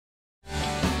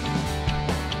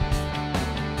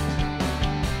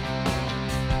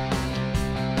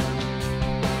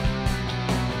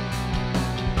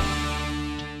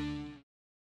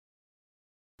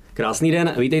Krásný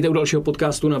den, vítejte u dalšího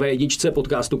podcastu na V1,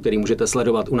 podcastu, který můžete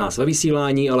sledovat u nás ve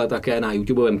vysílání, ale také na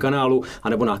YouTubeovém kanálu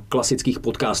anebo na klasických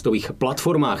podcastových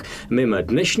platformách. Mým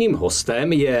dnešním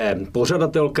hostem je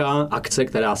pořadatelka akce,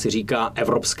 která si říká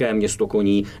Evropské město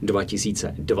koní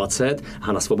 2020,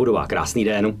 Hana Svobodová. Krásný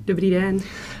den. Dobrý den.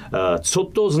 Co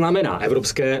to znamená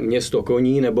Evropské město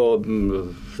koní nebo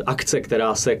akce,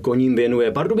 která se koním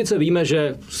věnuje? Pardubice víme,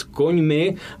 že s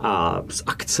koňmi a s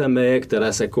akcemi,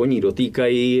 které se koní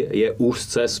dotýkají, je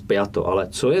úzce spjato. Ale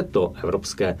co je to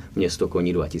Evropské město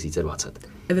koní 2020?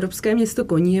 Evropské město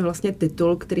koní je vlastně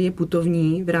titul, který je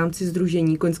putovní v rámci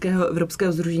sdružení koňského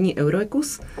evropského sdružení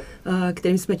Euroequus,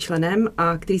 kterým jsme členem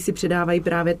a který si předávají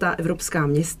právě ta evropská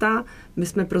města. My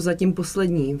jsme prozatím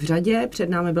poslední v řadě, před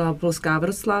námi byla polská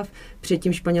Wroclaw,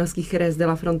 předtím španělský Jerez de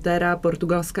la Frontera,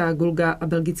 portugalská Gulga a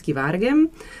belgický Waregem.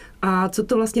 A co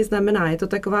to vlastně znamená? Je to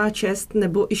taková čest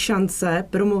nebo i šance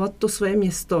promovat to svoje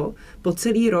město po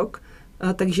celý rok.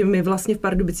 Takže my vlastně v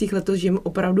Pardubicích letos žijeme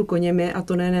opravdu koněmi a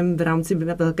to nejen v rámci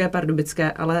Velké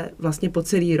Pardubické, ale vlastně po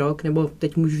celý rok, nebo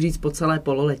teď můžu říct po celé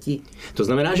pololetí. To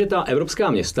znamená, že ta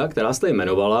evropská města, která jste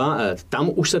jmenovala,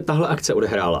 tam už se tahle akce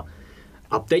odehrála.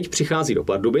 A teď přichází do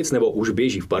Pardubic, nebo už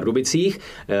běží v Pardubicích.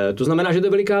 To znamená, že to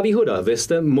je veliká výhoda. Vy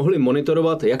jste mohli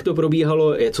monitorovat, jak to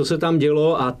probíhalo, co se tam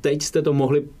dělo a teď jste to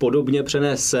mohli podobně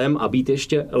přenést sem a být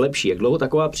ještě lepší. Jak dlouho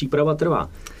taková příprava trvá?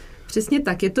 Přesně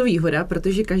tak, je to výhoda,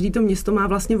 protože každý to město má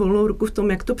vlastně volnou ruku v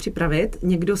tom, jak to připravit.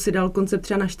 Někdo si dal koncept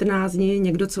třeba na 14 dní,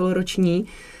 někdo celoroční.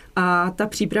 A ta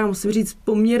příprava, musím říct,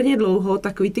 poměrně dlouho,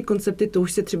 takový ty koncepty, to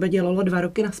už se třeba dělalo 2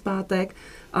 roky nazpátek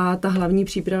a ta hlavní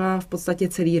příprava v podstatě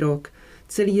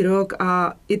celý rok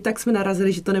a i tak jsme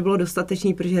narazili, že to nebylo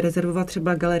dostatečný, protože rezervovat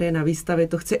třeba galerie na výstavy,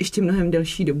 to chce ještě mnohem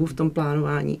delší dobu v tom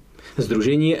plánování.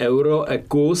 Sdružení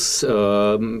Euroequus,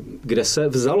 kde se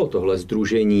vzalo tohle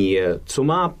sdružení? Co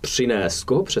má přinést?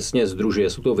 Koho přesně sdružuje?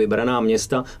 Jsou to vybraná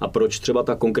města a proč třeba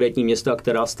ta konkrétní města,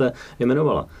 která jste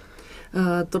jmenovala?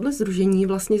 Tohle sdružení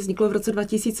vlastně vzniklo v roce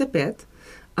 2005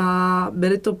 a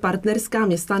byly to partnerská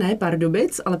města, ne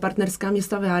Pardubic, ale partnerská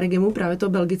města v Waregemu, právě toho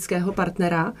belgického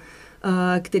partnera,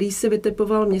 který si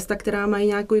vytipoval města, která mají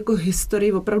nějakou jako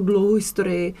historii, opravdu dlouhou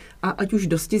historii, a ať už v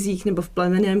dostizích nebo v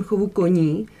plemenném chovu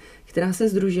koní, která se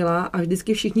sdružila a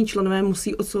vždycky všichni členové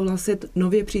musí odsouhlasit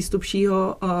nově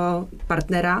přístupšího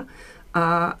partnera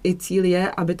a i cíl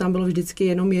je, aby tam bylo vždycky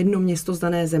jenom jedno město z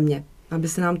dané země, aby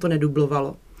se nám to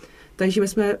nedublovalo. Takže my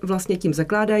jsme vlastně tím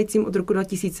zakládajícím od roku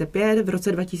 2005, v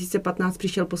roce 2015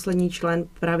 přišel poslední člen,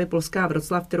 právě polská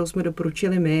Wroclaw, kterou jsme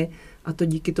doporučili my, a to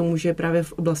díky tomu, že právě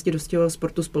v oblasti dostihového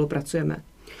sportu spolupracujeme.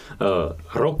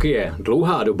 Rok je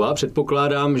dlouhá doba,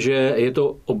 předpokládám, že je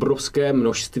to obrovské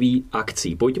množství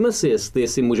akcí. Pojďme si,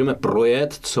 jestli můžeme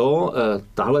projet, co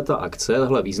tahle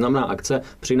významná akce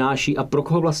přináší a pro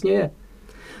koho vlastně je.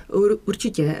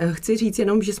 Určitě. Chci říct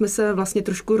jenom, že jsme se vlastně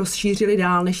trošku rozšířili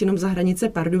dál než jenom za hranice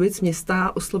Pardubic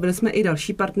města. Oslovili jsme i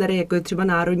další partnery, jako je třeba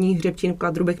Národní hřebčín v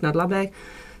Kladrubech nad Labech,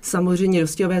 samozřejmě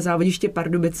dostihové závodiště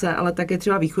Pardubice, ale také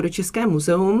třeba Východočeské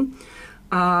muzeum.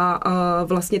 A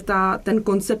vlastně ten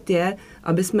koncept je,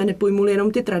 aby jsme nepojmuli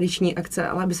jenom ty tradiční akce,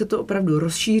 ale aby se to opravdu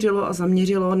rozšířilo a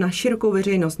zaměřilo na širokou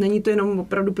veřejnost. Není to jenom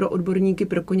opravdu pro odborníky,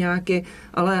 pro koňáky,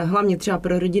 ale hlavně třeba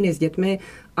pro rodiny s dětmi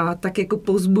a tak jako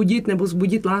povzbudit nebo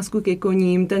vzbudit lásku ke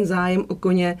koním, ten zájem o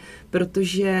koně,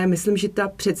 protože myslím, že ta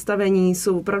představení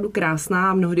jsou opravdu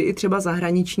krásná, mnohdy i třeba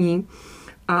zahraniční.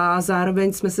 A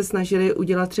zároveň jsme se snažili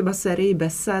udělat třeba sérii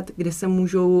besed, kde se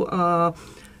můžou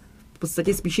v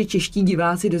podstatě spíše čeští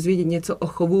diváci dozvědět něco o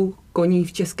chovu koní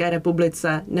v České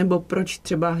republice, nebo proč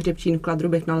třeba hřebčín v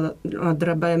Kladrubech nad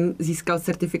Labem získal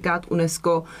certifikát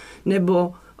UNESCO,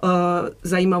 nebo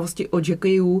zajímavosti o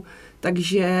jockeyů.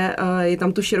 Takže je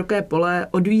tam to široké pole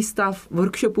od výstav,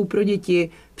 workshopů pro děti,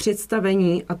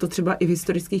 představení a to třeba i v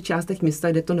historických částech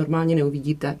města, kde to normálně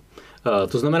neuvidíte.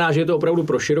 To znamená, že je to opravdu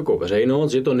pro širokou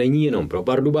veřejnost, že to není jenom pro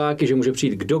Pardubáky, že může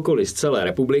přijít kdokoliv z celé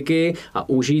republiky a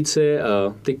užít si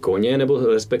ty koně, nebo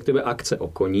respektive akce o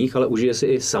koních, ale užije si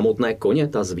i samotné koně,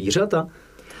 ta zvířata?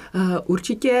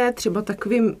 Určitě třeba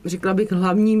takovým, řekla bych,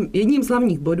 jedním z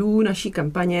hlavních bodů naší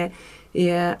kampaně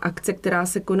je akce, která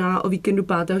se koná o víkendu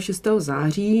 5. a 6.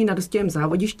 září na dostihém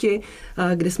závodišti,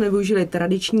 kde jsme využili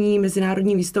tradiční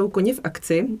mezinárodní výstavu Koně v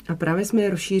akci a právě jsme je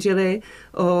rozšířili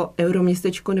o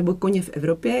Euroměstečko nebo Koně v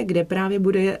Evropě, kde právě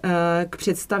bude k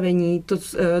představení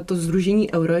to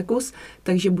sdružení Euroequus,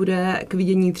 takže bude k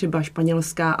vidění třeba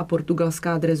španělská a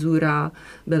portugalská drezura,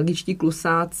 belgičtí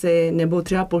klusáci nebo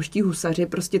třeba polští husaři,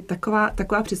 prostě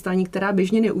taková představení, která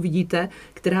běžně neuvidíte,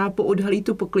 která poodhalí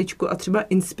tu pokličku a třeba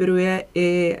inspiruje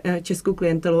i českou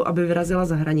klientelu, aby vyrazila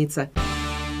za hranice.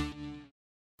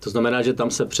 To znamená, že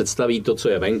tam se představí to, co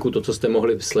je venku, to, co jste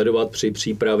mohli sledovat při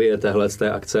přípravě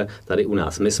téhleté akce tady u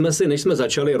nás. My jsme si, než jsme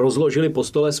začali, rozložili po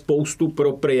stole spoustu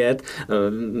propriet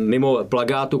mimo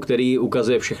plagátu, který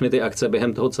ukazuje všechny ty akce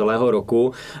během toho celého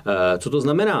roku. Co to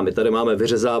znamená? My tady máme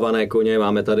vyřezávané koně,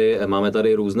 máme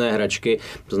tady různé hračky.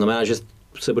 To znamená, že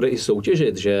se bude i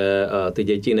soutěžit, že ty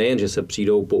děti nejen, že se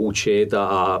přijdou poučit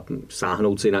a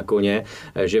sáhnout si na koně,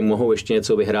 že mohou ještě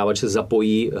něco vyhrávat, že se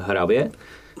zapojí hravě?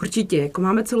 Určitě, jako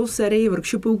máme celou sérii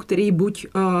workshopů, který buď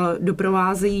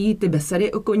doprovázejí ty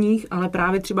besedy o koních, ale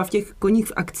právě třeba v těch koních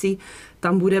v akci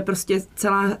tam bude prostě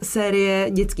celá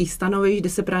série dětských stanovišť, kde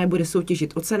se právě bude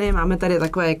soutěžit o ceny. Máme tady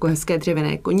takové jako hezké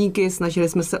dřevěné koníky, snažili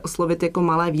jsme se oslovit jako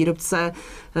malé výrobce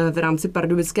v rámci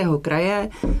Pardubického kraje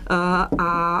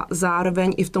a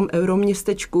zároveň i v tom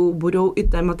euroměstečku budou i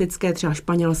tematické třeba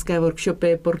španělské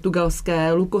workshopy,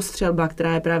 portugalské, lukostřelba,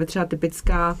 která je právě třeba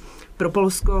typická pro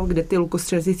Polsko, kde ty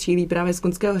lukostřelci střílí právě z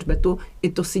konského hřbetu.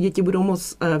 I to si děti budou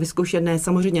moct vyzkoušet ne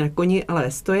samozřejmě na koni, ale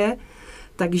ve stoje.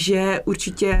 Takže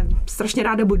určitě strašně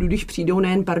ráda budu, když přijdou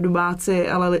nejen Pardubáci,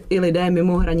 ale i lidé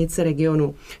mimo hranice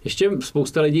regionu. Ještě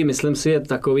spousta lidí, myslím si, je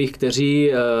takových,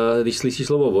 kteří, když slyší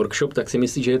slovo workshop, tak si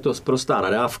myslí, že je to sprostá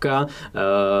nadávka.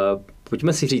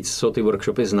 Pojďme si říct, co ty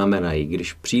workshopy znamenají.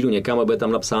 Když přijdu někam a bude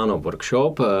tam napsáno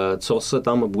workshop, co se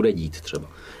tam bude dít třeba?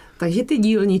 Takže ty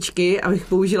dílničky, abych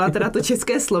použila teda to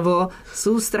české slovo,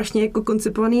 jsou strašně jako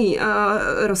koncipovaný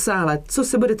rozsáhle. Co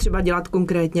se bude třeba dělat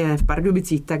konkrétně v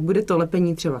Pardubicích, tak bude to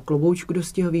lepení třeba kloboučku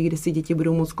dostihových, kde si děti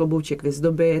budou moct klobouček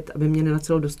vyzdobit, aby měli na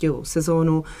celou dostihovou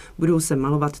sezónu, budou se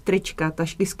malovat trička,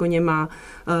 tašky s koněma,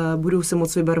 budou se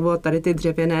moct vybarvovat tady ty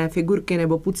dřevěné figurky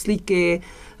nebo puclíky,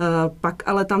 pak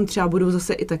ale tam třeba budou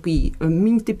zase i takový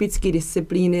méně typické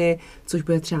disciplíny, což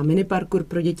bude třeba mini parkour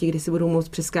pro děti, kde si budou moct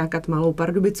přeskákat malou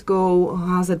pardubickou,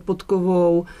 házet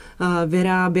podkovou,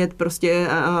 vyrábět prostě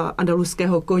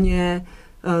andaluského koně,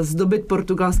 zdobit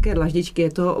portugalské dlaždičky.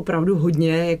 Je to opravdu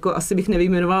hodně, jako asi bych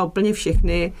nevyjmenovala úplně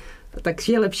všechny,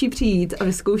 takže je lepší přijít a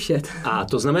vyzkoušet. A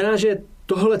to znamená, že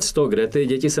tohleto, kde ty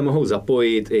děti se mohou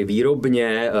zapojit i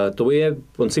výrobně, to je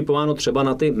koncipováno třeba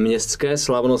na ty městské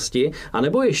slavnosti,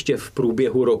 anebo ještě v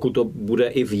průběhu roku to bude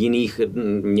i v jiných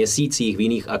měsících, v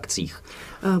jiných akcích?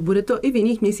 Bude to i v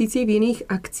jiných měsících, v jiných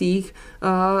akcích.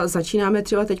 Začínáme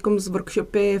třeba teď s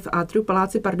workshopy v Atriu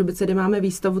Paláci Pardubice, kde máme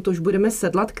výstavu To už budeme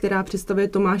sedlat, která představuje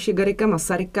Tomáše Garrigua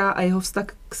Masaryka a jeho vztah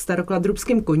k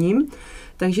starokladrubským koním.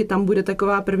 Takže tam bude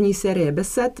taková první série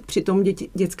besed, přitom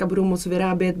děcka budou moct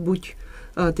vyrábět buď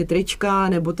ty trička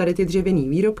nebo tady ty dřevěné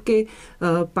výrobky.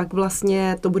 Pak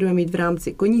vlastně to budeme mít v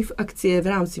rámci koní v akci, v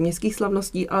rámci městských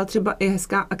slavností, ale třeba i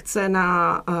hezká akce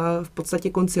na v podstatě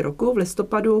konci roku, v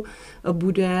listopadu,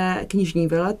 bude knižní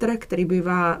veletrh, který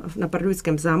bývá na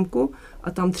Pardubickém zámku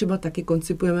a tam třeba taky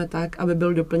koncipujeme tak, aby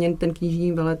byl doplněn ten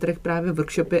knižní veletrh právě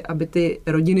workshopy, aby ty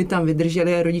rodiny tam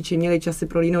vydržely a rodiče měli časy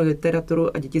prolínout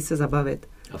literaturu a děti se zabavit.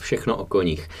 A všechno o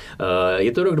koních.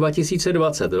 Je to rok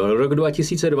 2020. Rok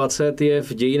 2020 je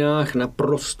v dějinách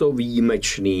naprosto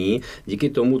výjimečný. Díky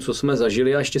tomu, co jsme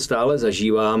zažili a ještě stále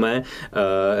zažíváme.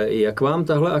 Jak vám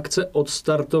tahle akce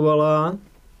odstartovala?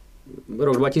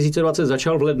 Rok 2020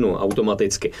 začal v lednu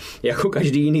automaticky, jako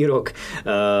každý jiný rok.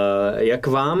 Jak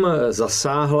vám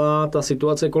zasáhla ta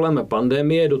situace kolem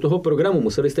pandemie do toho programu?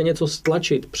 Museli jste něco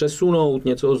stlačit, přesunout,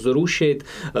 něco zrušit?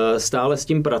 Stále s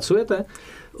tím pracujete?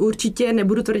 Určitě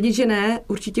nebudu tvrdit, že ne.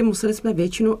 Určitě museli jsme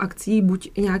většinu akcí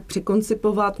buď nějak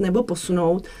překoncipovat nebo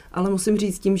posunout, ale musím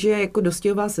říct tím, že jako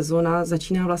dostihová sezóna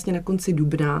začíná vlastně na konci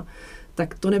dubna,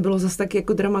 tak to nebylo zase tak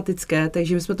jako dramatické,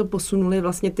 takže my jsme to posunuli,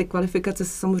 vlastně ty kvalifikace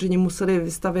se samozřejmě museli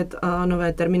vystavit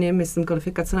nové termíny, myslím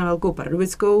kvalifikace na Velkou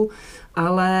Pardubickou,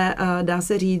 ale dá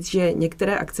se říct, že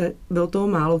některé akce, bylo toho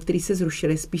málo, které se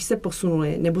zrušily, spíš se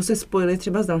posunuly, nebo se spojily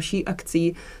třeba s další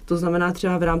akcí, to znamená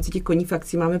třeba v rámci těch koních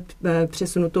akcí máme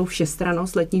přesunutou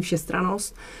všestrannost, letní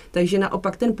všestrannost, takže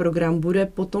naopak ten program bude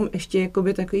potom ještě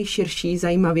jakoby takový širší,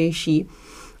 zajímavější.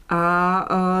 A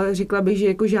řekla bych, že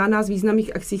jako žádná z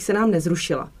významných akcí se nám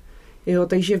nezrušila. Jo,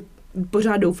 takže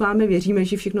pořád doufáme, věříme,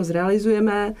 že všechno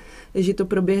zrealizujeme, že to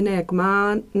proběhne jak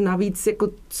má. Navíc, jako,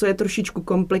 co je trošičku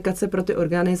komplikace pro ty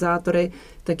organizátory,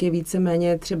 tak je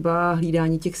víceméně třeba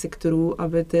hlídání těch sektorů,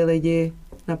 aby ty lidi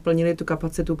naplnili tu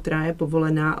kapacitu, která je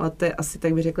povolená, ale to je asi,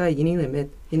 tak bych řekla, jediný limit.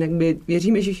 Jinak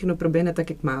věříme, že všechno proběhne tak,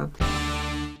 jak má.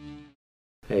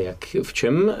 V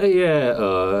čem je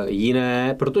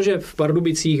jiné, protože v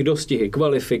Pardubicích dostihy,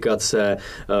 kvalifikace,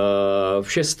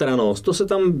 všestrannost, to se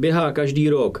tam běhá každý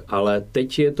rok, ale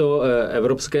teď je to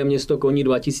Evropské město koní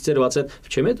 2020. V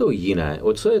čem je to jiné?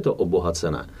 O co je to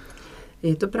obohacené?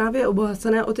 Je to právě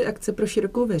obohacené o ty akce pro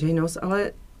širokou veřejnost,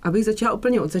 ale Abych začala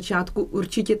úplně od začátku,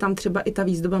 určitě tam třeba i ta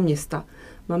výzdoba města.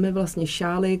 Máme vlastně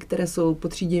šály, které jsou po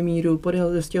třídě míru,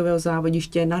 podél dostihového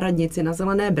závodiště, na radnici, na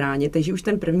Zelené bráně, takže už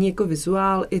ten první jako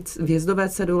vizuál i vjezdové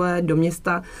cedule do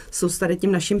města jsou tady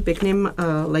tím naším pěkným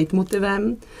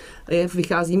leitmotivem.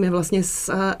 Vycházíme vlastně z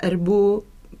erbu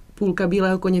půlka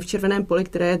bílého koně v červeném poli,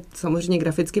 které je samozřejmě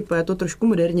graficky pojato trošku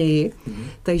moderněji.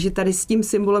 Takže tady s tím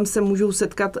symbolem se můžou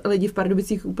setkat lidi v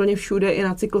Pardubicích úplně všude, i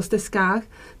na cyklostezkách,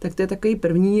 tak to je takový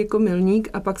první jako milník.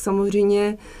 A pak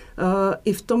samozřejmě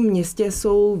i v tom městě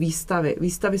jsou výstavy.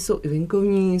 Výstavy jsou i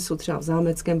venkovní, jsou třeba v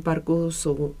Zámeckém parku,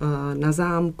 jsou na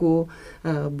zámku,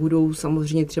 budou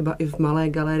samozřejmě třeba i v malé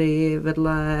galerii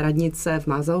vedle radnice v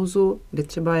Mazauzu, kde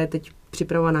třeba je teď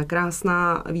připravovaná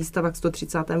krásná výstava k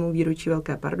 130. výročí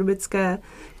Velké Pardubické,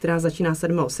 která začíná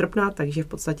 7. srpna, takže v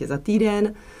podstatě za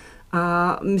týden.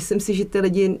 A myslím si, že ty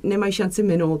lidi nemají šanci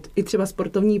minout. I třeba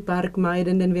sportovní park má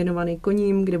jeden den věnovaný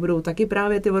koním, kde budou taky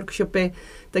právě ty workshopy,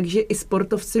 takže i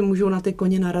sportovci můžou na ty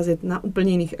koně narazit na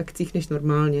úplně jiných akcích než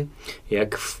normálně.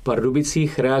 Jak v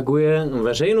Pardubicích reaguje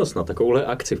veřejnost na takovouhle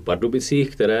akci v Pardubicích,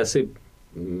 které si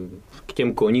k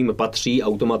těm koním patří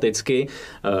automaticky?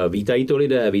 Vítají to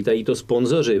lidé, vítají to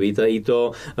sponzoři, vítají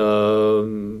to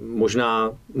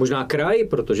možná kraj,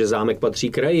 protože zámek patří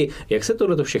kraji. Jak se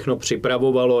tohle všechno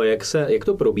připravovalo, jak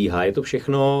to probíhá? Je to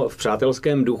všechno v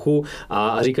přátelském duchu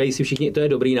a říkají si všichni, to je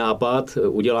dobrý nápad,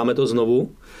 uděláme to znovu?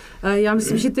 Já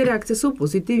myslím, že ty reakce jsou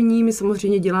pozitivní. My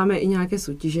samozřejmě děláme i nějaké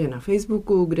soutěže na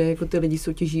Facebooku, kde jako ty lidi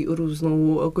soutěží o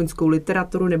různou koňskou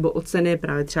literaturu nebo o ceny,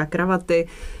 právě třeba kravaty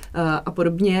a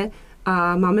podobně.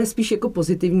 A máme spíš jako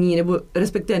pozitivní, nebo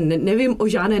respektive nevím o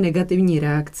žádné negativní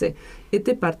reakci. I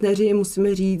ty partneři,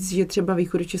 musíme říct, že třeba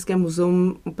Východočeské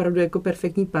muzeum opravdu jako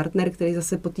perfektní partner, který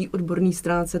zase po té odborné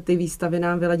stránce ty výstavy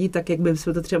nám vyladí tak, jak by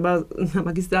jsme to třeba na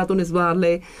magistrátu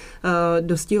nezvládli.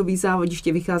 Dostihový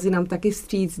závodiště vychází nám taky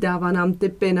vstříc, dává nám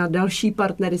tipy na další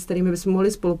partnery, s kterými bychom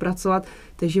mohli spolupracovat,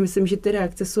 takže myslím, že ty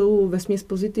reakce jsou vesměs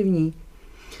pozitivní.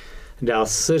 Dá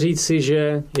se říci,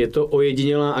 že je to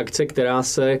ojedinělá akce, která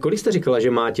se... Kolik jste říkala,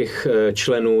 že má těch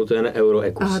členů ten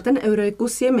Euroekus? Ten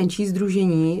Euroekus je menší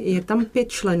sdružení, je tam 5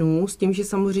 členů, s tím, že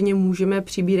samozřejmě můžeme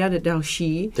přibírat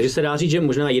další. Takže se dá říct, že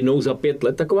možná jednou za 5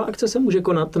 let taková akce se může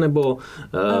konat, nebo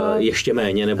ještě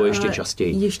méně, nebo ještě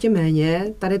častěji? Ještě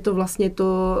méně.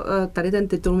 Tady ten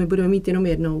titul my budeme mít jenom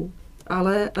jednou.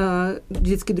 Ale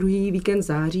vždycky druhý víkend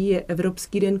září je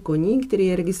Evropský den koní, který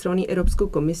je registrovaný Evropskou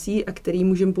komisí a který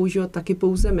můžeme používat taky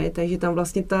pouze my, takže tam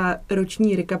vlastně ta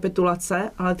roční rekapitulace,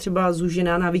 ale třeba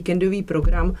zúžená na víkendový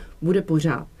program, bude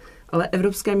pořád. Ale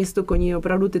Evropské město koní je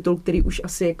opravdu titul, který už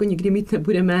asi jako nikdy mít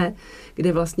nebudeme,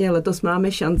 kde vlastně letos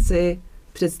máme šanci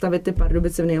představit ty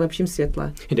Pardubice v nejlepším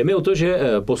světle. Jde mi o to, že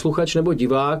posluchač nebo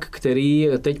divák, který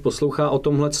teď poslouchá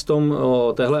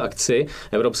o téhle akci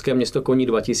Evropské město koní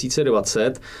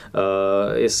 2020,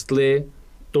 jestli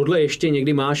tohle ještě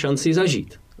někdy má šanci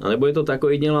zažít. A nebo je to tak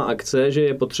ojedinělá akce, že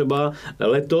je potřeba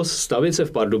letos stavit se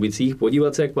v Pardubicích,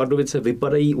 podívat se, jak Pardubice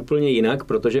vypadají úplně jinak,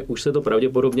 protože už se to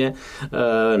pravděpodobně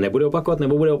nebude opakovat,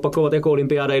 nebo bude opakovat jako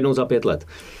olympiáda jednou za 5 let.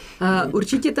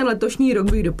 Určitě ten letošní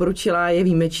rok bych doporučila, je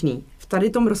výjimečný. Tady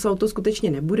tom rozsahu to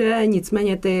skutečně nebude,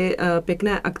 nicméně ty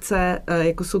pěkné akce,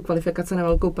 jako jsou kvalifikace na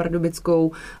Velkou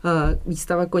Pardubickou,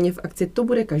 výstava koně v akci, to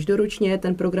bude každoročně,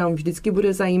 ten program vždycky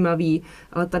bude zajímavý,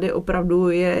 ale tady opravdu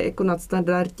je jako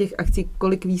nadstandard těch akcí,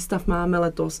 kolik výstav máme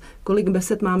letos, kolik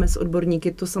besed máme s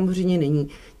odborníky, to samozřejmě není.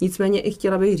 Nicméně i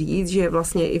chtěla bych říct, že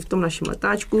vlastně i v tom našem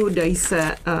letáčku dají se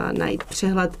najít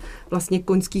přehled vlastně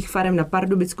koňských farem na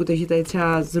Pardubicku, takže tady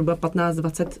třeba zhruba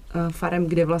 15-20 farem,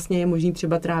 kde vlastně je možný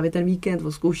třeba trávit ten víkend,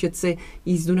 zkoušet si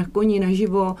jízdu na koni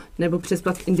naživo nebo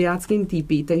přespat v indiáckém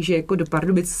týpí, takže jako do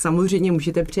Pardubic samozřejmě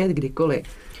můžete přijet kdykoliv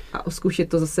a zkoušet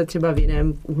to zase třeba v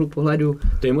jiném úhlu pohledu.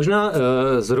 To je možná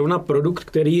zrovna produkt,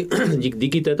 který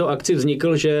díky této akci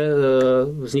vznikl, že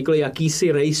vznikl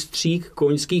jakýsi rejstřík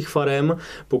koňských farem,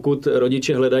 pokud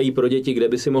rodiče hledají pro děti, kde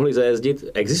by si mohli zajezdit.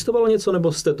 Existovalo něco,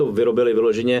 nebo jste to vyrobili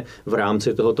vyloženě v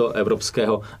rámci tohoto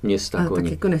Evropského města koní?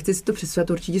 Tak jako nechci si to představit,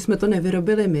 určitě jsme to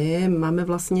nevyrobili my. Máme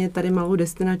vlastně tady malou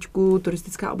destinačku,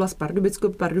 turistická oblast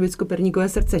Pardubicko-Perníkové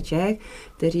srdce Čech,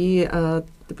 kteří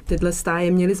tyhle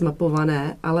stáje měli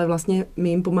zmapované, ale vlastně my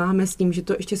jim pomáháme s tím, že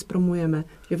to ještě zpromujeme,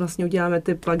 že vlastně uděláme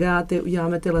ty plakáty,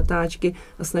 uděláme ty letáčky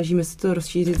a snažíme se to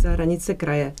rozšířit za hranice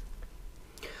kraje.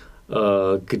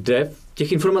 Kde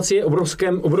těch informací je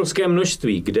obrovské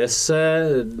množství, kde se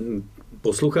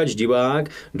posluchač, divák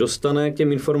dostane k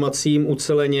těm informacím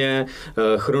uceleně,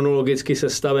 chronologicky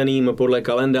sestaveným podle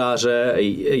kalendáře.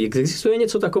 Existuje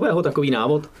něco takového, takový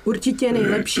návod? Určitě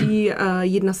nejlepší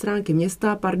jít na stránky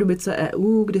města Pardubice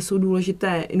EU, kde jsou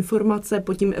důležité informace,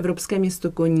 pod tím Evropské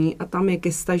město koní a tam je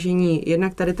ke stažení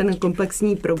jednak tady ten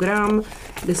komplexní program,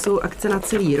 kde jsou akce na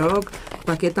celý rok,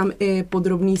 pak je tam i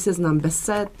podrobný seznam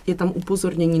besed, je tam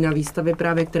upozornění na výstavy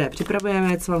právě, které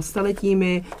připravujeme, cval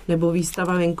staletími, nebo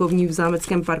výstava venkovní v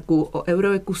Zámeckém parku o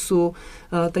Euroekusu,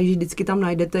 takže vždycky tam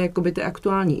najdete jakoby ty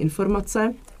aktuální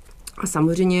informace. A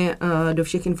samozřejmě do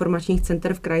všech informačních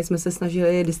center v kraji jsme se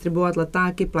snažili distribuovat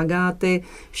letáky, plakáty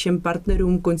všem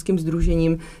partnerům, koňským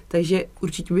sdružením, takže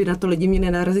určitě by na to lidi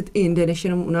měli narazit i jinde, než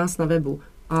jenom u nás na webu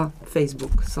a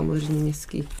Facebook, samozřejmě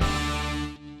městský.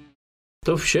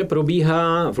 To vše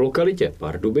probíhá v lokalitě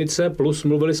Pardubice, plus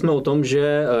mluvili jsme o tom,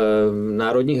 že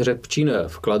Národní hřebčín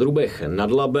v Kladrubech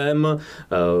nad Labem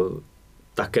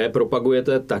také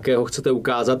propagujete, také ho chcete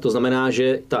ukázat, to znamená,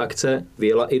 že ta akce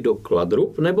vyjela i do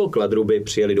Kladrub, nebo Kladruby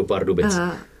přijeli do Pardubic?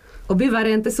 Obě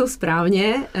varianty jsou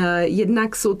správně,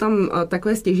 jednak jsou tam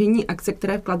takové stěžejní akce,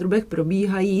 které v Kladrubech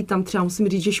probíhají, tam třeba musím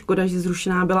říct, že škoda, že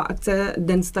zrušená byla akce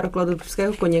Den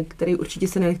starokladrubského koně, který určitě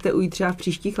se nenechte ujít třeba v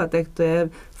příštích letech, to je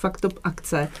fakt top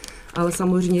akce, ale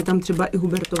samozřejmě tam třeba i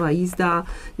Hubertova jízda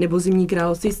nebo Zimní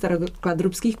království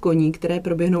starokladrubských koní, které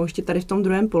proběhnou ještě tady v tom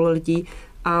druhém pololetí,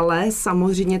 ale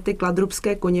samozřejmě ty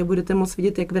kladrubské koně budete moct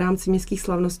vidět jak v rámci městských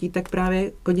slavností, tak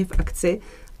právě koně v akci,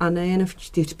 a nejen v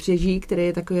čtyřpřeží, které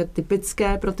je takové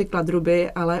typické pro ty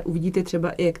Kladruby, ale uvidíte třeba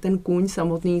i, jak ten kůň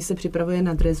samotný se připravuje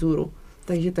na drezuru.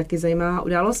 Takže taky zajímavá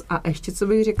událost. A ještě, co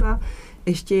bych řekla,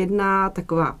 ještě jedna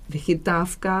taková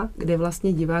vychytávka, kde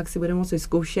vlastně divák si bude moct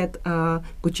vyzkoušet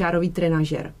kočárový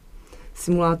trenažer.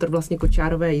 Simulátor vlastně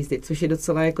kočárové jízdy, což je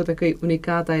docela jako takový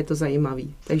unikát a je to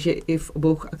zajímavý. Takže i v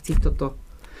obou akcích toto.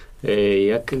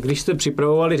 Když jste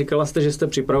připravovali, říkala jste, že jste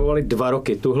připravovali 2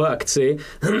 roky tuhle akci,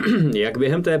 jak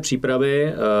během té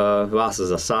přípravy vás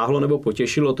zasáhlo nebo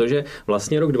potěšilo to, že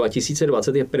vlastně rok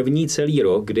 2020 je první celý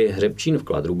rok, kdy hřebčín v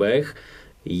Kladrubech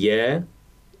je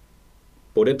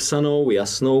podepsanou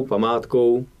jasnou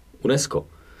památkou UNESCO.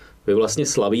 Vy vlastně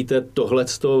slavíte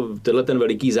tenhle ten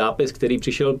veliký zápis, který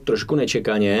přišel trošku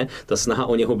nečekaně. Ta snaha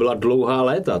o něho byla dlouhá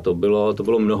léta, to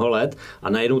bylo mnoho let a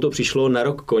najednou to přišlo na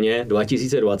rok koně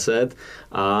 2020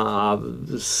 a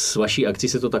s vaší akcí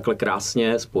se to takhle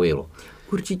krásně spojilo.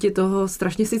 Určitě toho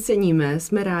strašně si ceníme,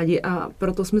 jsme rádi a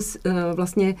proto jsme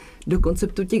vlastně do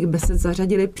konceptu těch besed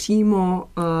zařadili přímo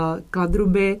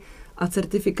Kladruby a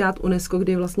certifikát UNESCO,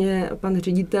 kdy vlastně pan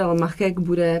ředitel Machek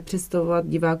bude představovat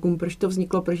divákům, proč to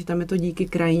vzniklo, protože tam je to díky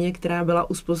krajině, která byla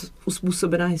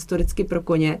uspůsobena historicky pro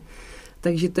koně.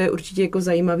 Takže to je určitě jako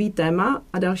zajímavý téma.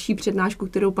 A další přednášku,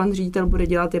 kterou pan ředitel bude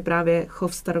dělat, je právě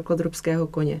chov starokladrubského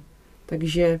koně.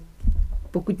 Takže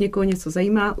pokud někoho něco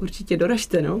zajímá, určitě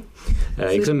doražte, no.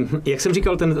 Jak jsem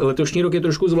říkal, ten letošní rok je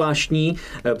trošku zvláštní,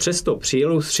 přesto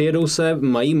přijedou se,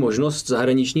 mají možnost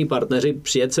zahraniční partneři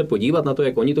přijet se podívat na to,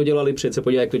 jak oni to dělali, přijet se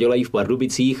podívat, jak to dělají v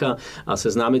Pardubicích a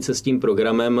seznámit se s tím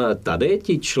programem tady,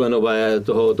 ti členové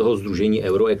toho sdružení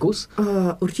Euroekus?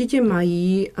 Určitě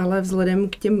mají, ale vzhledem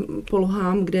k těm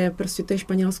polohám, kde prostě to je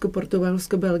Španělsko,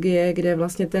 Portugalsko, Belgie, kde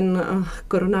vlastně ten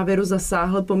koronavirus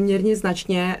zasáhl poměrně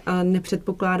značně,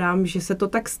 nepředpokládám, že se to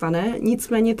tak stane.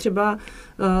 Nicméně třeba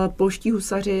polští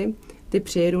husaři, ty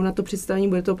přijedou na to představení,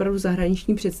 bude to opravdu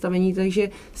zahraniční představení, takže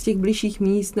z těch bližších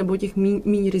míst nebo těch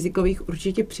méně rizikových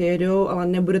určitě přijedou, ale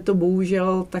nebude to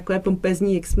bohužel takové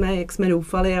pompezní, jak jsme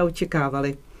doufali a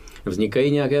očekávali.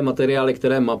 Vznikají nějaké materiály,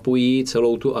 které mapují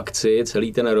celou tu akci,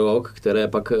 celý ten rok, které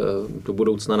pak do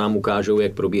budoucna nám ukážou,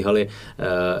 jak probíhaly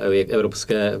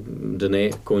Evropské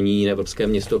dny koní, Evropské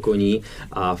město koní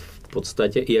a v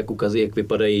podstatě i jak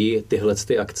vypadají tyhle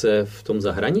akce v tom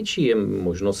zahraničí. Je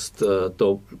možnost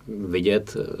to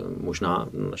vidět možná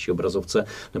na naší obrazovce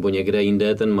nebo někde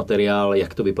jinde ten materiál,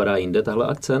 jak to vypadá jinde tahle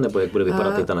akce, nebo jak bude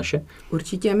vypadat i ta naše?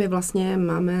 Určitě my vlastně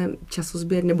máme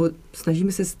časozběr, nebo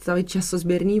snažíme se stavit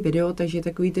časozběrný video, takže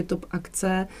takový ty top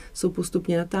akce jsou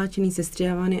postupně natáčený,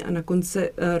 sestříhávány a na konci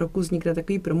roku vznikne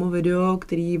takový promo video,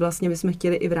 který vlastně bychom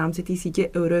chtěli i v rámci té sítě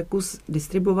Euroekus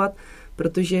distribuovat,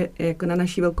 protože jako na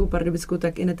naší Velkou Pardubickou,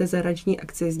 tak i na té zahraniční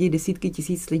akci jezdí desítky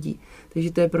tisíc lidí.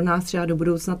 Takže to je pro nás třeba do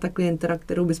budoucna ta klientela,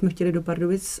 kterou bychom chtěli do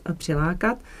Pardubic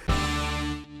přilákat.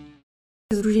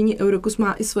 Sdružení Euroekus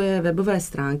má i svoje webové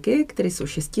stránky, které jsou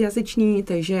 6jazyční,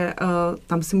 takže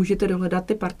tam si můžete dohledat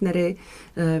ty partnery,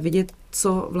 vidět,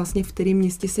 co vlastně v kterém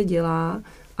městě se dělá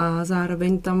a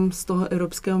zároveň tam z toho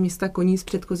Evropského města koní z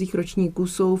předchozích ročníků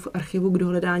jsou v archivu k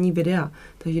dohledání videa.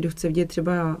 Takže kdo chce vidět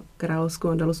třeba Královskou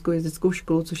andaluzskou jezdeckou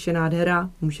školu, což je nádhera,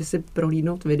 může si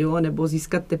prohlídnout video nebo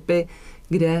získat tipy,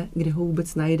 kde ho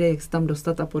vůbec najde, jak se tam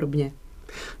dostat a podobně.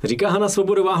 Říká Hana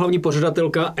Svobodová, hlavní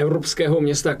pořadatelka Evropského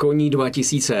města koní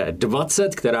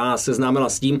 2020, která seznámila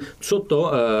s tím, co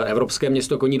to Evropské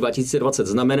město koní 2020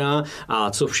 znamená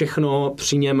a co všechno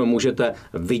při něm můžete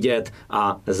vidět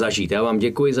a zažít. Já vám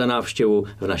děkuji za návštěvu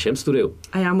v našem studiu.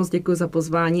 A já moc děkuji za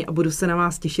pozvání a budu se na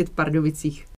vás těšit v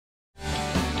Pardubicích.